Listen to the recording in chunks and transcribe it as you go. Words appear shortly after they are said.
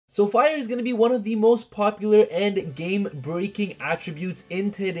So fire is going to be one of the most popular and game-breaking attributes in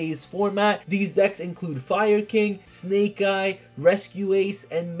today's format. These decks include Fire King, Snake Eye, Rescue Ace,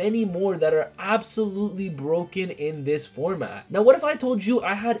 and many more that are absolutely broken in this format. Now what if I told you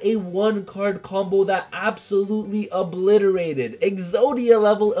I had a 1-card combo that absolutely obliterated, Exodia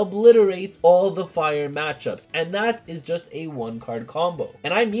level obliterates all the fire matchups, and that is just a 1-card combo.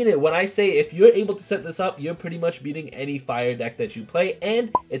 And I mean it when I say if you're able to set this up, you're pretty much beating any fire deck that you play,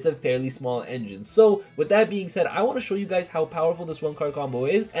 and it's a fairly small engine. So with that being said, I want to show you guys how powerful this 1-card combo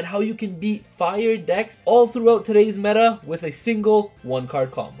is and how you can beat fire decks all throughout today's meta with a single 1-card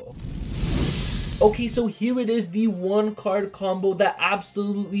combo. Okay, so here it is, the 1-card combo that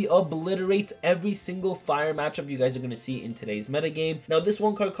absolutely obliterates every single fire matchup you guys are going to see in today's metagame. Now, this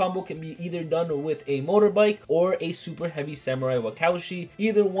 1-card combo can be either done with a motorbike or a super heavy samurai wakaushi.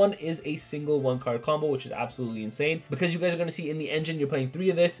 Either one is a single 1-card combo, which is absolutely insane because you guys are going to see in the engine, you're playing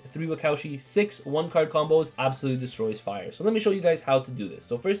 3 of this, 3 wakaushi, 6 1-card combos, absolutely destroys fire. So let me show you guys how to do this.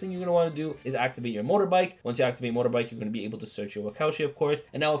 So first thing you're going to want to do is activate your motorbike. Once you activate motorbike, you're going to be able to search your wakaushi, of course.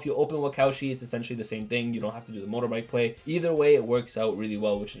 And now if you open wakaushi, it's essentially the same thing. You don't have to do the motorbike play. Either way, it works out really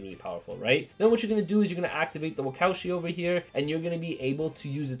well, which is really powerful, right? Then what you're going to do is you're going to activate the wakaushi over here, and you're going to be able to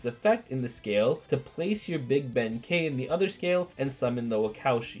use its effect in the scale to place your Big Ben K in the other scale and summon the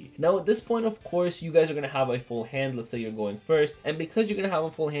wakaushi. Now at this point, of course, you guys are going to have a full hand. Let's say you're going first, and because you're going to have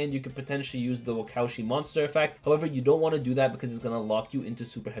a full hand, you could potentially use the wakaushi monster effect. However, you don't want to do that because it's going to lock you into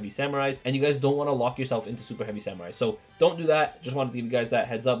super heavy samurais, and you guys don't want to lock yourself into super heavy samurais. So don't do that. Just wanted to give you guys that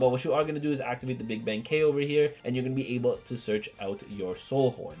heads up. But what you are going to do is activate the Big Ben K over here, and you're going to be able to search out your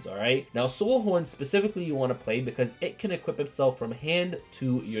soul horns. All right, now soul horns specifically you want to play because it can equip itself from hand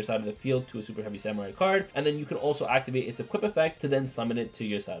to your side of the field to a super heavy samurai card, and then you can also activate its equip effect to then summon it to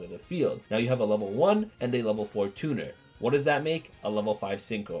your side of the field. Now you have a level 1 and a level 4 tuner. What does that make? A level 5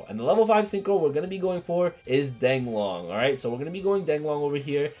 synchro. And the level 5 synchro we're going to be going for is Denglong. Alright, so we're going to be going Denglong over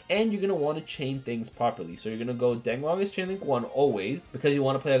here, and you're going to want to chain things properly. So you're going to go Denglong is Chainlink 1 always, because you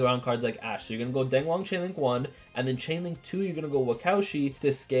want to play around cards like Ash. So you're going to go Denglong Chainlink 1, and then Chainlink 2, you're going to go Wakaushi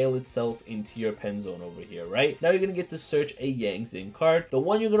to scale itself into your pen zone over here, right? Now you're going to get to search a Yang Zing card. The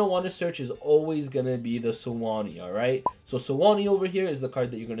one you're going to want to search is always going to be the Sawani, alright? So Sawani over here is the card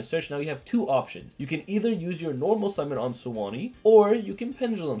that you're going to search. Now you have 2 options. You can either use your normal summon on Sawani, or you can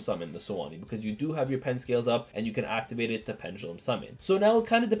pendulum summon the Sawani because you do have your pen scales up and you can activate it to pendulum summon. So now it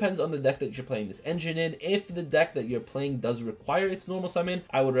kind of depends on the deck that you're playing this engine in. If the deck that you're playing does require its normal summon,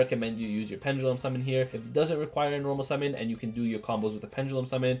 I would recommend you use your pendulum summon here. If it doesn't require a normal summon and you can do your combos with the pendulum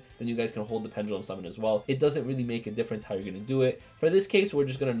summon, then you guys can hold the pendulum summon as well. It doesn't really make a difference how you're going to do it. For this case, we're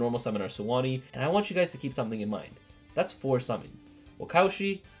just going to normal summon our Sawani, and I want you guys to keep something in mind. That's 4 summons: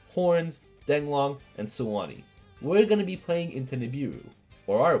 Wakaushi, Horns, Denglong, and Sawani. We're going to be playing into Nibiru.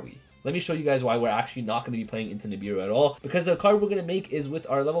 Or are we? Let me show you guys why we're actually not going to be playing into Nibiru at all. Because the card we're going to make is with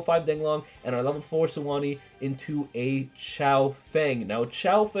our level 5 Denglong and our level 4 Sawani into a Chao Feng. Now,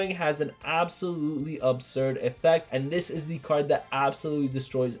 Chao Feng has an absolutely absurd effect, and this is the card that absolutely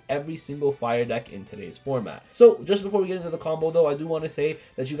destroys every single fire deck in today's format. So, just before we get into the combo though, I do want to say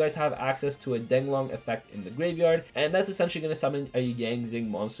that you guys have access to a Denglong effect in the graveyard, and that's essentially going to summon a Yang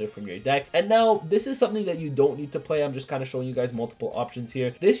Zing monster from your deck. And now, this is something that you don't need to play. I'm just kind of showing you guys multiple options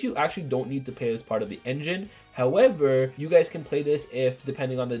here. This you actually don't need to play as part of the engine. However, you guys can play this if,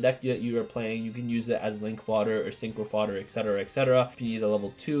 depending on the deck that you are playing, you can use it as link fodder or synchro fodder, etc, etc. If you need a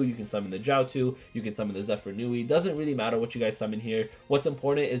level 2, you can summon the Jiaotu, you can summon the Zephyr Nui. Doesn't really matter what you guys summon here. What's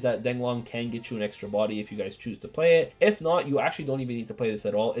important is that Denglong can get you an extra body if you guys choose to play it. If not, you actually don't even need to play this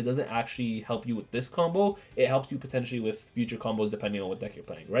at all. It doesn't actually help you with this combo. It helps you potentially with future combos depending on what deck you're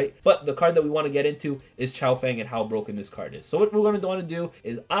playing, right? But the card that we want to get into is Chao Feng and how broken this card is. So what we're going to want to do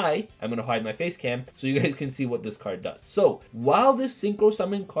is I'm going to hide my face cam so you guys can see what this card does. So while this synchro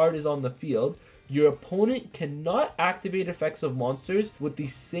summon card is on the field, your opponent cannot activate effects of monsters with the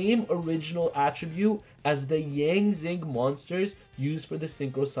same original attribute as the Yang Zing monsters used for the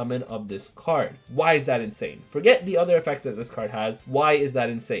synchro summon of this card. Why is that insane? Forget the other effects that this card has. Why is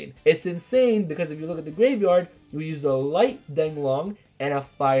that insane? It's insane because if you look at the graveyard, we use a light Denglong and a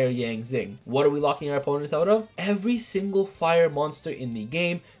fire Yang Zing. What are we locking our opponents out of? Every single fire monster in the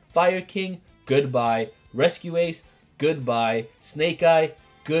game. Fire King, goodbye. Rescue Ace, goodbye. Snake Eye,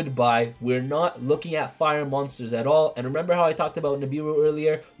 goodbye. We're not looking at fire monsters at all. And remember how I talked about Nibiru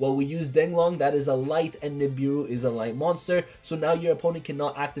earlier? Well, we use Denglong, that is a light, and Nibiru is a light monster. So now your opponent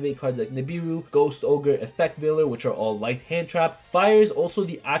cannot activate cards like Nibiru, Ghost Ogre, Effect Veiler, which are all light hand traps. Fire is also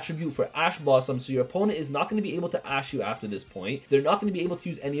the attribute for Ash Blossom, so your opponent is not going to be able to Ash you after this point. They're not going to be able to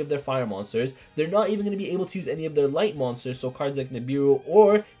use any of their fire monsters. They're not even going to be able to use any of their light monsters, so cards like Nibiru,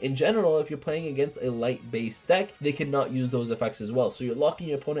 or in general, if you're playing against a light-based deck, they cannot use those effects as well. So you're locking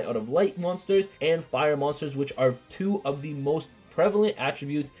your opponent out of light monsters and fire monsters, which are two of the most prevalent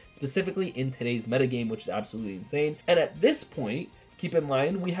attributes specifically in today's metagame, which is absolutely insane. And at this point, keep in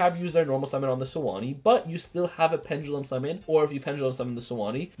mind, we have used our normal summon on the Sawani, but you still have a pendulum summon, or if you pendulum summon the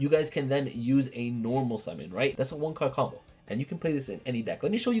Sawani, you guys can then use a normal summon, right? That's a 1-card combo. And you can play this in any deck.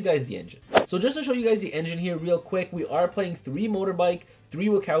 Let me show you guys the engine. So just to show you guys the engine here real quick, we are playing 3 Motorbike, 3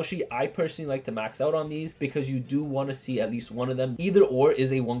 Wakaushi. I personally like to max out on these because you do want to see at least one of them. Either or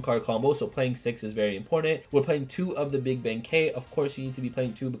is a 1-card combo, so playing 6 is very important. We're playing 2 of the Big Ben K. Of course, you need to be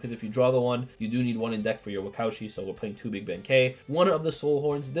playing 2 because if you draw the 1, you do need 1 in deck for your Wakaushi, so we're playing 2 Big Ben K. 1 of the Soul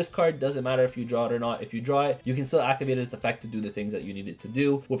Horns. This card doesn't matter if you draw it or not. If you draw it, you can still activate its effect to do the things that you need it to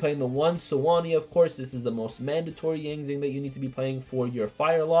do. We're playing the 1 Sawani, of course. This is the most mandatory Yangzing that you need to be playing for your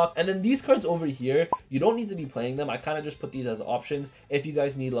Fire Lock. And then these cards over here, you don't need to be playing them. I kind of just put these as options. If you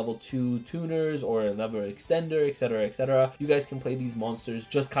guys need level 2 tuners or a level extender, etc, etc, you guys can play these monsters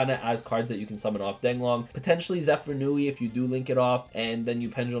just kind of as cards that you can summon off Denglong. Potentially Zephyr Nui if you do link it off and then you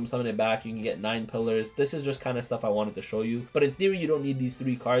pendulum summon it back, you can get 9 pillars. This is just kind of stuff I wanted to show you, but in theory you don't need these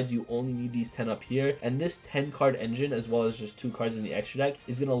 3 cards, you only need these 10 up here. And this 10 card engine, as well as just 2 cards in the extra deck,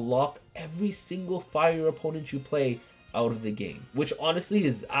 is going to lock every single fire opponent you play out of the game, which honestly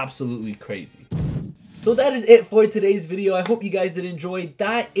is absolutely crazy. So that is it for today's video. I hope you guys did enjoy.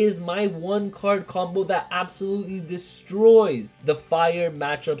 That is my 1-card combo that absolutely destroys the fire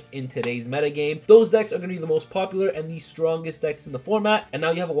matchups in today's metagame. Those decks are going to be the most popular and the strongest decks in the format. And now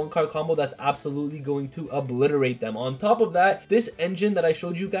you have a 1-card combo that's absolutely going to obliterate them. On top of that, this engine that I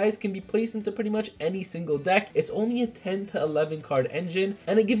showed you guys can be placed into pretty much any single deck. It's only a 10 to 11 card engine,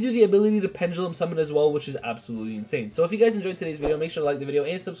 and it gives you the ability to pendulum summon as well, which is absolutely insane. So if you guys enjoyed today's video, make sure to like the video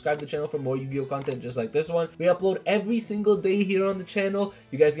and subscribe to the channel for more Yu-Gi-Oh content just like this one. We upload every single day here on the channel.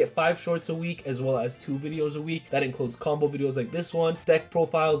 You guys get 5 shorts a week as well as 2 videos a week. That includes combo videos like this one, deck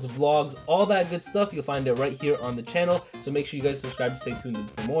profiles, vlogs, all that good stuff. You'll find it right here on the channel. So make sure you guys subscribe to stay tuned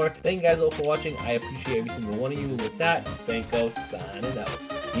for more. Thank you guys all for watching. I appreciate every single one of you. With that, Spanko signing out.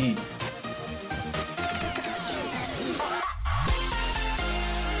 Peace.